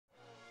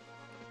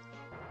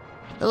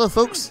Hello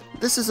folks,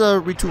 this is a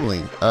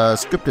retooling, a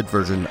scripted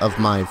version of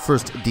my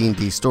first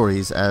D&D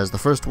stories, as the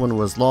first one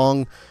was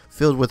long,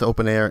 filled with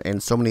open air,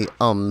 and so many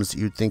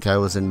you'd think I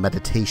was in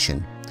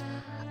meditation.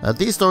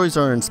 These stories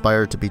are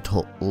inspired to be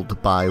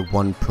told by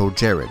one Pro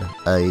Jared,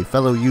 a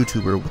fellow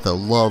YouTuber with a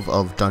love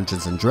of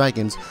Dungeons &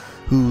 Dragons,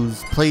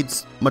 who's played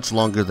much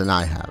longer than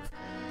I have.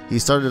 He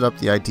started up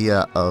the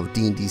idea of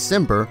D&D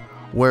Simber,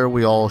 where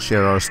we all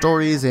share our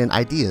stories and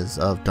ideas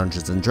of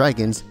Dungeons &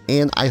 Dragons,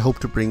 and I hope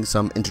to bring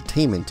some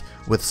entertainment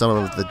with some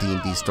of the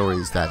D&D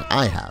stories that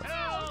I have.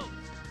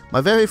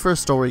 My very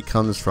first story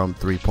comes from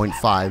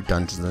 3.5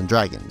 Dungeons &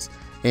 Dragons,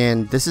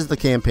 and this is the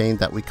campaign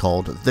that we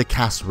called the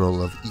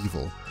Casserole of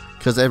Evil,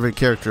 because every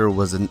character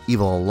was an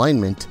evil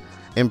alignment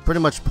and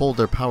pretty much pulled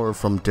their power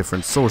from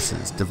different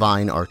sources,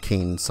 divine,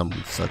 arcane, some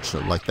such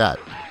like that.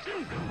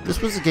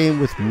 This was a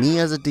game with me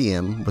as a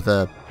DM, with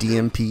a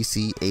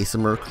DMPC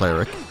Asimur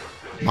Cleric,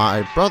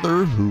 my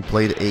brother, who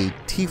played a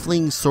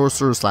Tiefling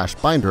Sorcerer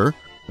 / Binder,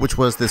 which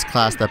was this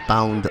class that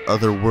bound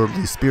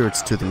otherworldly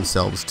spirits to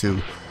themselves to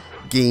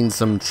gain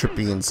some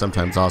trippy and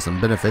sometimes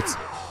awesome benefits,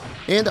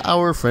 and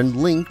our friend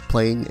Link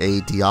playing a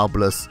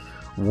Diabolus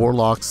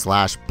Warlock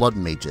 / Blood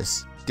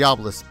Magus.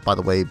 Diabolus, by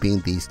the way, being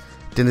these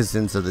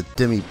denizens of the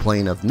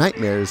demi-plane of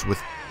nightmares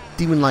with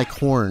demon-like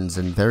horns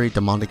and very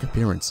demonic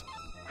appearance.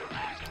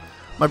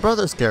 My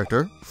brother's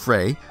character,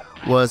 Frey,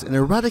 was an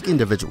erratic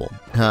individual.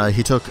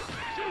 He took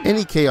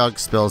any chaotic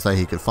spells that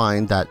he could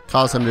find that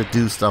caused him to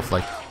do stuff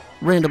like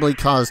randomly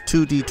cause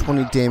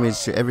 2d20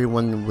 damage to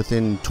everyone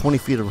within 20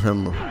 feet of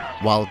him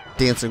while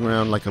dancing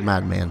around like a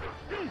madman.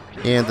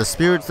 And the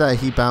spirits that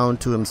he bound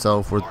to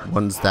himself were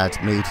ones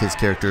that made his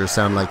character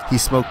sound like he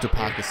smoked a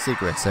pack of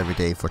cigarettes every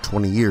day for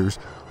 20 years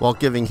while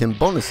giving him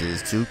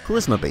bonuses to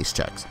charisma-based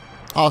checks.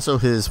 Also,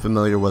 his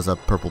familiar was a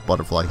purple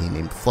butterfly he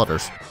named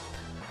Flutters.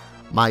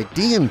 My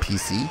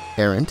DMPC,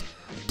 Errant,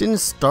 didn't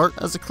start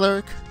as a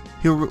cleric.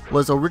 He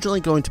was originally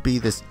going to be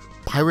this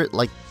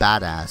pirate-like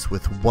badass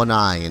with one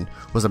eye and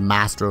was a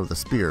master of the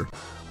spear,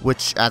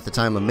 which at the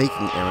time of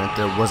making Errant,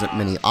 there wasn't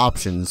many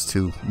options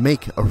to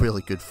make a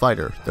really good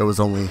fighter. There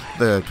was only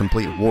the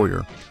complete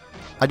warrior.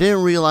 I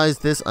didn't realize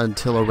this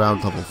until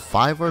around level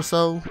 5 or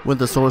so, when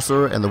the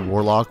sorcerer and the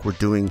warlock were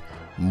doing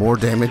more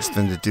damage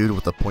than the dude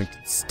with a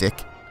pointed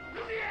stick.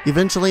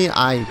 Eventually,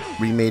 I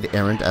remade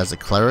Errant as a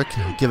cleric,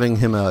 giving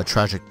him a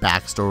tragic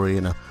backstory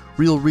and a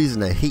real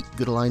reason to hate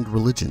good-aligned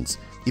religions.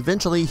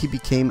 Eventually, he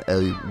became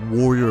a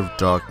warrior of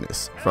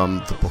darkness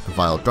from the Book of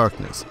Vile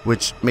Darkness,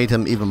 which made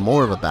him even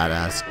more of a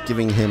badass,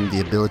 giving him the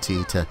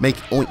ability to make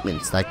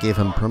ointments that gave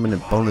him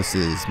permanent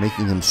bonuses,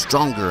 making him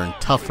stronger and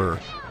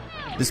tougher.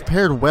 This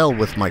paired well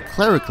with my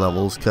cleric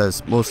levels,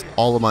 because most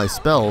all of my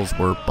spells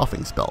were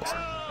buffing spells.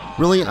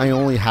 Really, I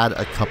only had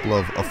a couple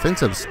of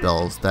offensive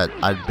spells that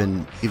I'd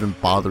been even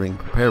bothering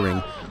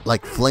preparing,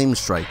 like Flame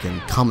Strike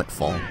and Comet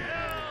Fall.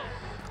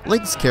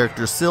 Link's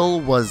character,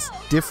 Syl, was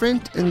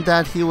different in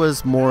that he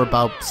was more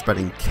about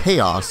spreading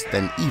chaos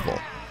than evil.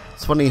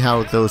 It's funny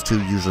how those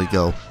two usually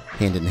go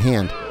hand in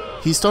hand.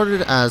 He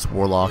started as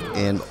Warlock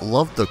and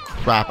loved the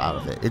crap out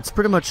of it. It's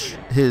pretty much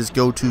his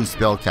go-to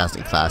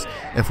spellcasting class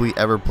if we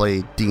ever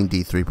played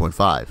D&D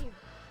 3.5.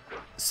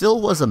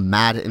 Syl was a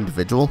mad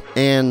individual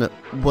and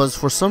was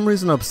for some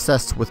reason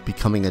obsessed with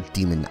becoming a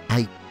demon.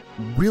 I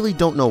really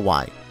don't know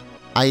why.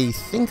 I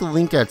think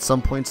Link at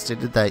some point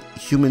stated that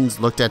humans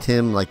looked at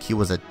him like he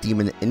was a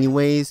demon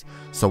anyways,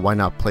 so why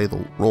not play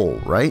the role,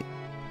 right?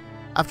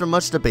 After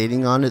much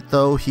debating on it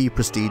though, he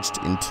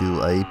prestiged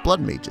into a Blood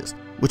Magus,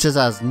 which is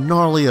as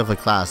gnarly of a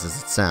class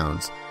as it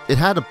sounds. It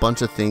had a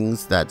bunch of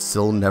things that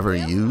Syl never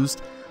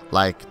used,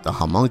 like the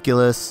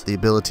Homunculus, the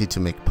ability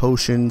to make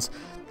potions,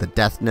 the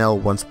Death Knell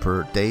once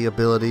per day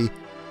ability.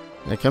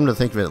 And come to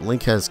think of it,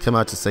 Link has come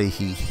out to say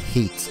he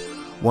hates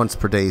once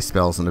per day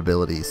spells and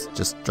abilities,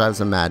 just drives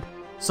him mad.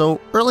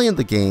 So early in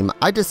the game,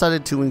 I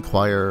decided to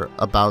inquire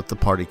about the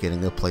party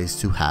getting a place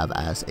to have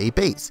as a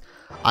base.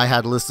 I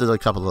had listed a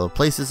couple of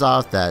places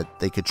off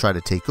that they could try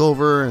to take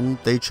over, and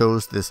they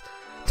chose this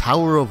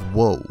Tower of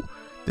Woe,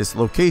 this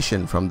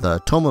location from the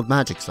Tome of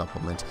Magic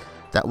supplement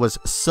that was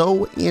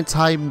so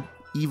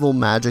anti-evil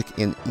magic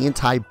and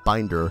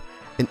anti-binder,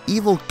 and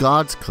evil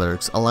gods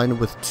clerics aligned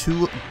with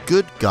two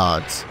good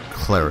gods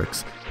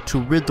clerics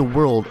to rid the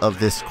world of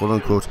this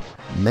quote-unquote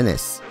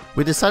menace.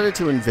 We decided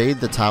to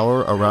invade the tower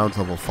around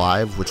level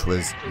 5, which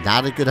was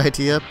not a good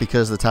idea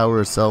because the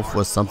tower itself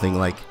was something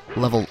like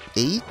level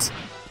 8,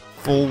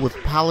 full with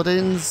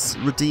paladins,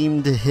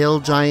 redeemed hill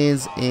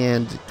giants,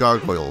 and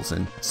gargoyles,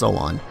 and so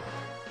on.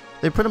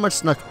 They pretty much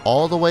snuck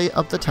all the way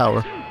up the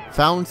tower,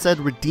 found said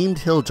redeemed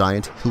hill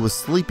giant, who was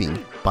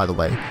sleeping, by the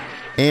way,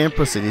 and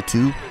proceeded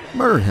to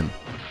murder him.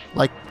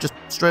 Like, just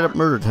straight up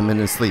murdered him in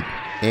his sleep.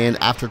 And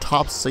after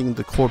tossing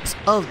the corpse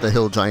of the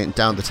hill giant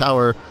down the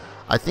tower,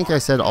 I think I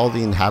said all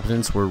the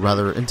inhabitants were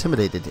rather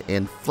intimidated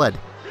and fled,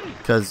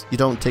 because you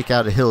don't take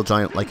out a hill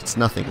giant like it's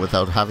nothing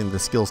without having the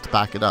skills to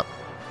back it up.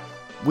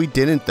 We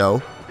didn't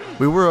though.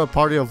 We were a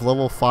party of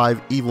level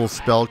 5 evil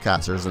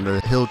spellcasters and the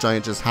hill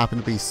giant just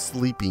happened to be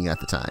sleeping at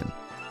the time.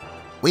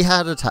 We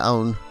had a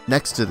town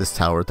next to this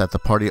tower that the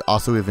party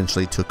also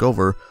eventually took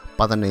over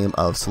by the name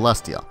of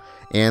Celestia,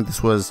 and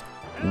this was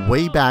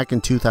way back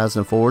in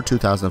 2004,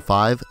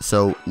 2005,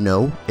 so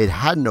no, it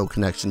had no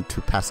connection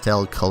to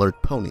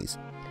pastel-colored ponies.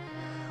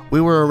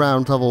 We were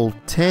around level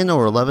 10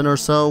 or 11 or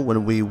so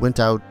when we went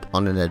out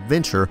on an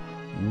adventure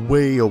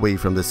way away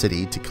from the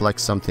city to collect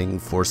something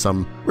for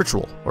some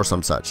ritual or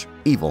some such.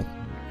 Evil.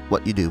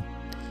 What you do.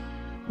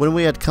 When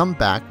we had come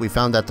back, we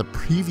found that the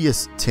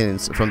previous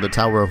tenants from the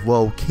Tower of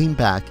Woe came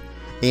back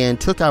and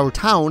took our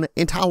town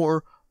and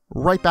tower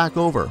right back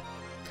over.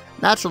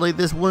 Naturally,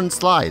 this wouldn't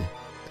slide.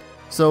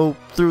 So,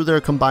 through their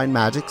combined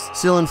magics,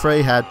 Sil and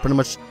Frey had pretty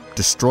much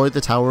destroyed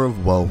the Tower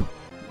of Woe.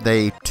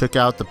 They took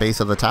out the base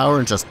of the tower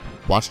and just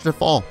watched it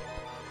fall.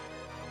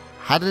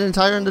 Had an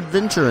entire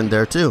adventure in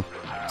there too.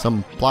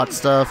 Some plot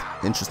stuff,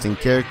 interesting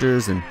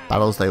characters, and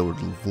battles they would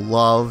have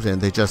loved,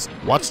 and they just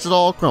watched it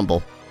all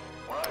crumble.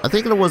 I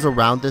think it was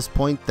around this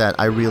point that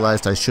I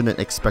realized I shouldn't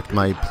expect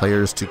my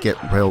players to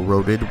get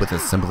railroaded with a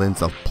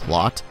semblance of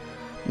plot.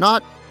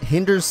 Not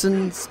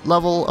Henderson's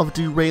level of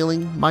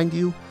derailing, mind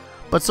you,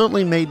 but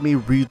certainly made me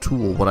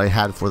retool what I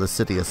had for the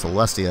city of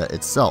Celestia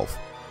itself.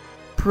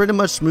 Pretty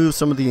much moved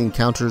some of the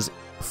encounters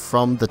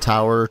from the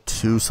tower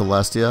to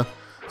Celestia,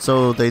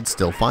 so they'd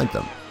still find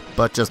them,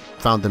 but just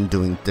found them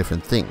doing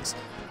different things.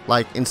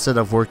 Like, instead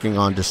of working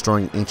on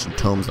destroying ancient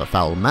tomes of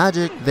foul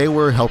magic, they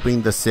were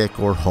helping the sick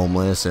or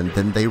homeless, and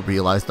then they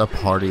realized the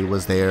party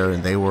was there,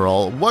 and they were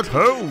all, "What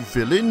ho,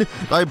 villain!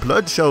 Thy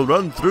blood shall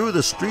run through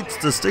the streets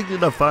to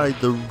signify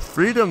the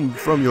freedom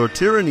from your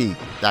tyranny,"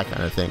 that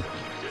kind of thing.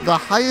 The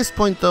highest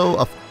point, though,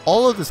 of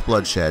all of this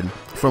bloodshed,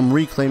 from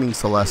reclaiming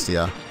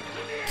Celestia,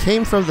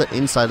 came from the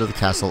inside of the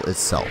castle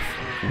itself.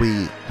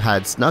 We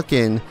had snuck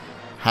in,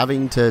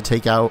 having to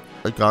take out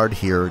a guard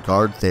here, a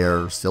guard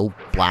there, still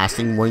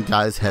blasting one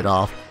guy's head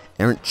off,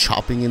 Errant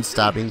chopping and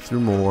stabbing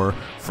through more,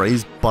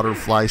 Frey's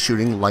butterfly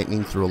shooting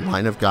lightning through a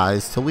line of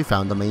guys till we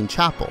found the main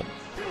chapel.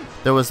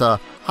 There was a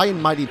high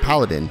and mighty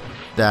paladin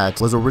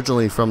that was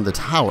originally from the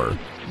tower.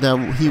 Now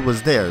he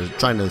was there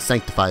trying to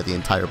sanctify the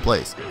entire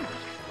place.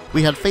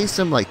 We had faced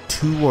him like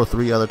 2 or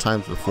 3 other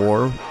times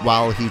before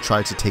while he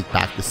tried to take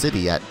back the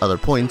city at other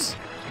points,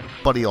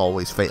 but he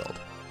always failed.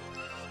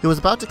 He was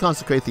about to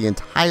consecrate the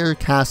entire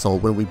castle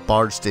when we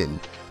barged in.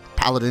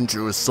 Paladin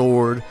drew his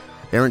sword,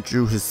 Errant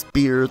drew his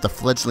spear, the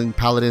fledgling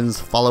paladins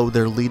followed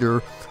their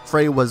leader,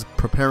 Frey was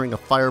preparing a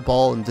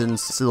fireball, and then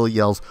Sil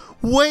yells,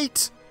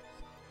 "Wait!"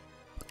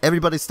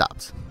 Everybody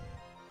stopped.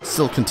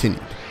 Sil continued.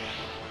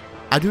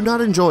 "I do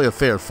not enjoy a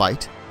fair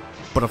fight,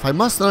 but if I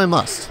must, then I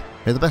must.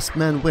 May the best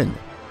man win.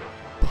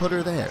 Put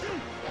her there."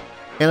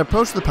 And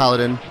approached the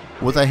paladin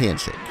with a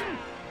handshake.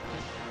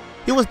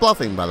 He was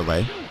bluffing, by the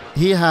way.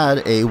 He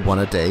had a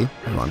one-a-day,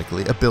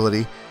 ironically,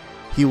 ability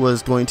he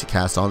was going to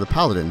cast on the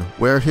paladin,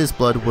 where his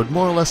blood would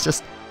more or less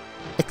just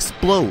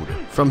explode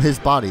from his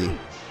body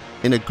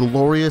in a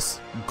glorious,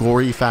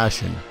 gory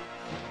fashion.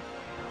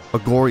 A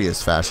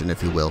glorious fashion,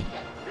 if you will.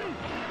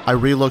 I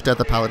re-looked at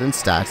the paladin's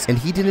stats, and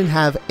he didn't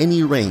have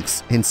any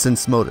ranks in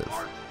sense motive.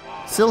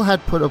 Sil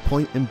had put a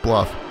point in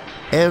bluff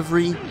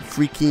every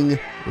freaking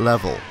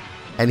level,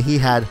 and he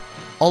had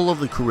all of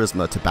the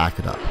charisma to back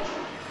it up.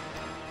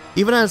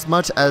 Even as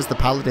much as the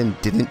paladin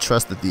didn't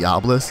trust the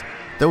Diabolus,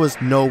 there was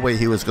no way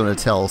he was going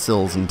to tell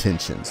Sil's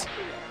intentions.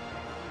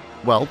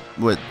 Well,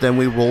 then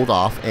we rolled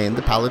off, and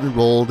the paladin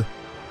rolled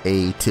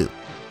a 2.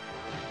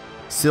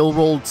 Sil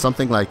rolled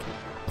something like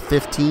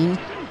 15,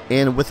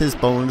 and with his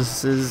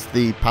bonuses,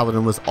 the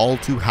paladin was all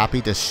too happy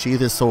to sheath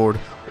his sword,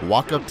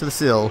 walk up to the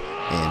Sil,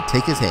 and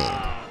take his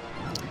hand.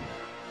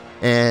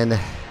 And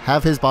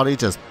have his body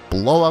just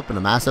blow up in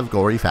a massive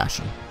gory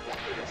fashion.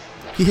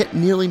 He hit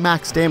nearly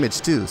max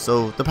damage too,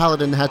 so the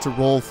paladin had to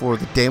roll for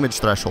the damage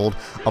threshold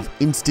of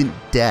instant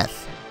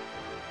death.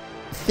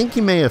 I think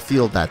you may have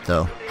felt that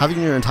though,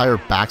 having your entire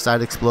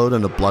backside explode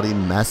in a bloody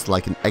mess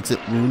like an exit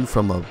wound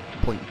from a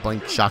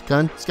point-blank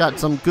shotgun. It's got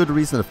some good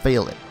reason to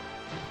fail it.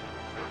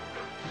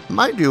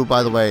 Mind you,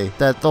 by the way,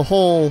 that the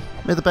whole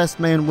 "may the best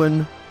man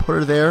win, put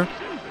her there,"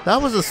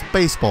 that was a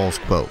Spaceballs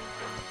quote.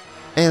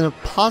 And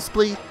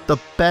possibly the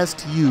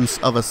best use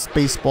of a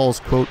Spaceballs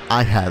quote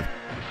I have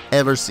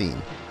ever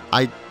seen.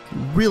 I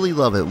really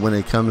love it when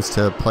it comes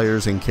to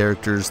players and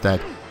characters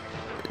that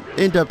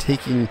end up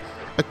taking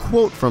a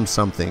quote from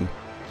something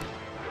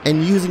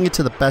and using it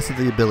to the best of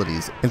the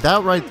abilities. And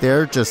that right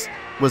there just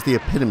was the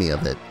epitome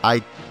of it.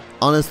 I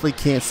honestly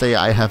can't say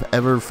I have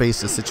ever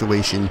faced a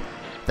situation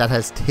that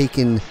has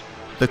taken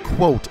the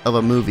quote of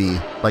a movie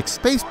like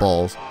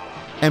Spaceballs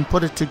and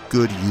put it to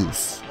good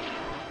use.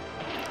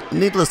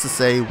 Needless to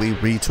say, we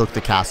retook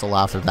the castle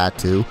after that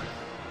too.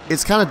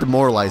 It's kind of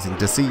demoralizing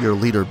to see your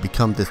leader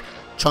become this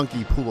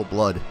chunky pool of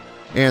blood,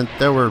 and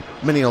there were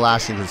many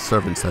lashings of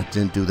servants that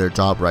didn't do their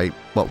job right,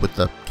 what with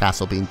the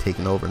castle being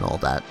taken over and all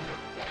that.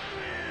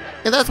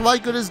 And that's why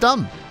good is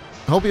dumb.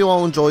 I hope you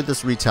all enjoyed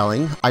this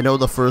retelling. I know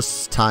the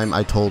first time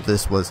I told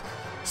this was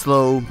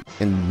slow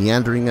and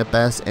meandering at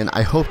best, and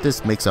I hope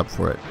this makes up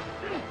for it.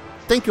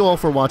 thank you all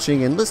for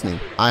watching and listening.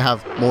 I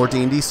have more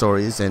D&D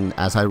stories, and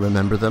as I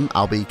remember them,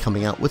 I'll be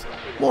coming out with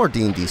more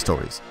D&D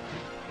stories.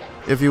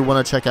 If you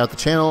want to check out the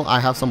channel, I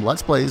have some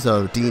Let's Plays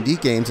of D&D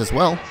games as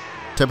well.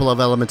 Temple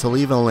of Elemental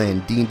Evil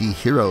and D&D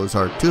Heroes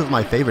are two of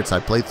my favorites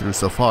I've played through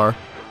so far.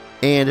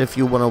 And if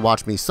you want to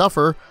watch me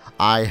suffer,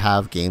 I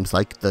have games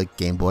like the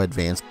Game Boy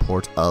Advance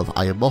port of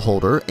I Am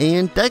Beholder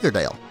and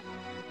Daggerdale.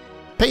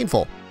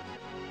 Painful.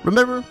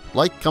 Remember,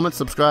 like, comment,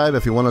 subscribe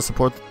if you want to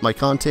support my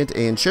content,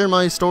 and share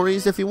my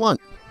stories if you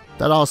want.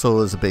 That also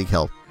is a big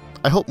help.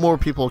 I hope more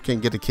people can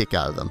get a kick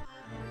out of them.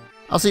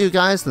 I'll see you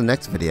guys in the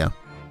next video.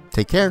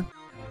 Take care.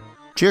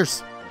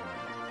 Cheers.